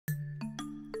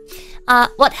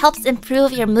What helps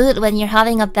improve your mood when you're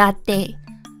having a bad day?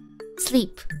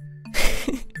 Sleep.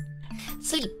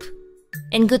 Sleep.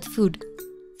 And good food.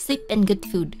 Sleep and good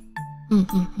food.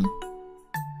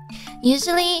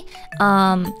 Usually,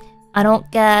 I don't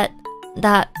get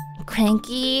that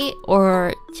cranky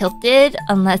or tilted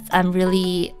unless I'm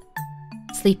really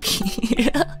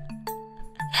sleepy.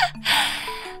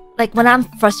 Like when I'm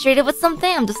frustrated with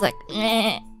something, I'm just like,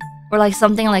 meh. Or like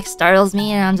something like startles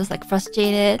me and I'm just like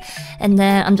frustrated. And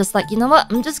then I'm just like, you know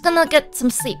what? I'm just gonna get some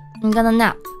sleep. I'm gonna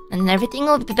nap. And everything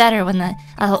will be better when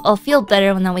I'll feel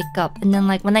better when I wake up. And then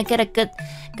like when I get a good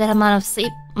amount of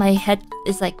sleep, my head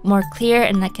is like more clear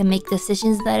and I can make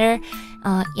decisions better.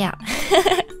 Yeah.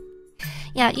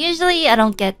 Yeah, usually I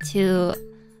don't get too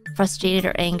frustrated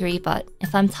or angry, but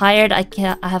if I'm tired, I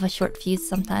have a short fuse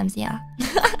sometimes, yeah.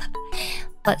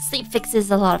 But sleep fixes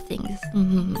a lot of things.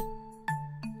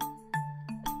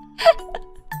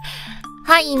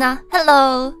 Hi Ina,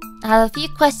 hello! I have a few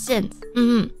questions.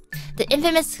 The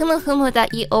infamous Humu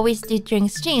that you always do during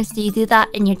streams, do you do that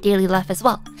in your daily life as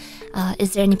well?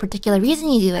 Is there any particular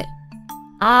reason you do it?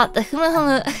 The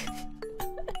Humu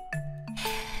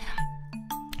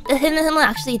The Humu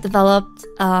actually developed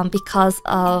because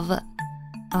of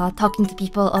talking to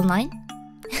people online.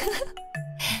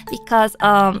 Because,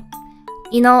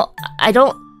 you know,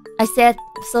 I said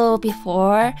so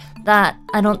before that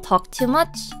I don't talk too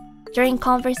much during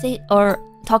conversation or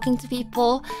talking to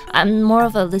people. I'm more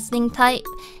of a listening type.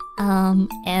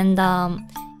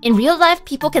 In real life,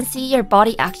 people can see your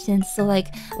body actions. So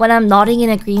like when I'm nodding in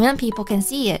agreement, people can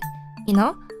see it, you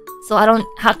know? So I don't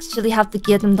actually have to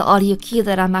give them the audio cue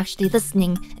that I'm actually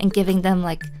listening and giving them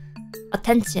like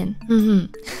attention.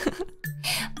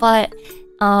 But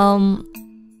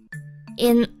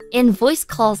in voice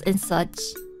calls and such,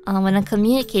 when I'm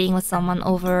communicating with someone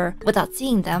over without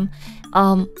seeing them,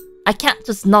 I can't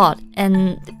just nod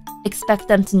and expect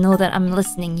them to know that I'm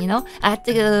listening, you know? I have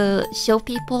to show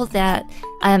people that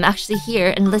I am actually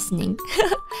here and listening.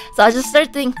 So I just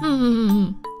started doing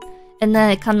and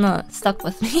then it kind of stuck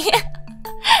with me.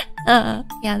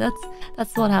 Yeah,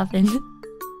 that's what happened.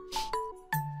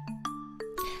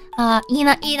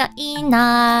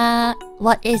 Ina.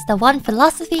 What is the one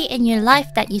philosophy in your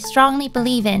life that you strongly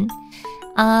believe in?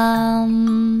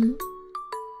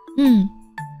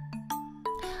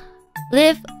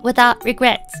 Live without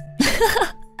regrets.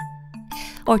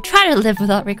 Or try to live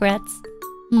without regrets.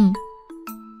 Can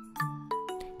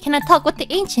I talk with the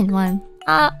ancient one?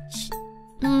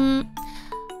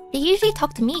 They usually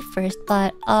talk to me first,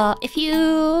 but if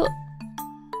you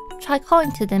try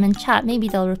calling to them in chat, maybe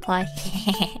they'll reply.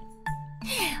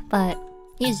 But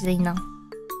usually no.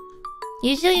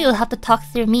 Usually you'll have to talk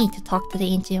through me to talk to the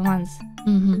ancient ones.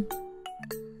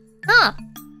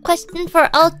 Question for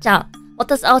Ao-chan. What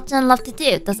does Ao-chan love to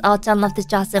do? Does Ao-chan love to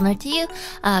draw similar to you?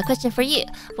 Question for you.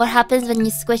 What happens when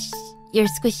you squish your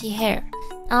squishy hair?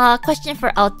 Question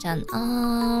for Ao-chan.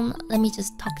 Let me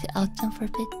just talk to Ao-chan for a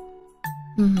bit.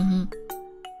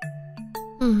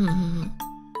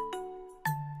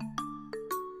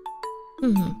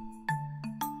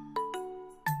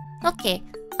 Okay.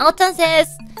 Ao-chan says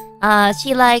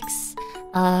she likes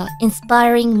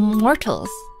inspiring mortals.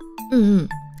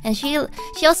 And she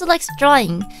also likes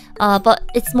drawing, but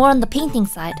it's more on the painting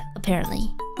side,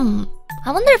 apparently.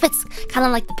 I wonder if it's kind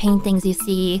of like the paintings you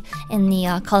see in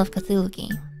the Call of Cthulhu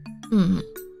game.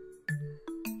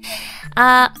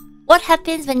 What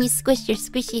happens when you squish your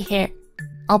squishy hair?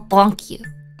 I'll bonk you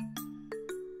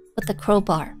with a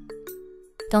crowbar.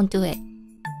 Don't do it.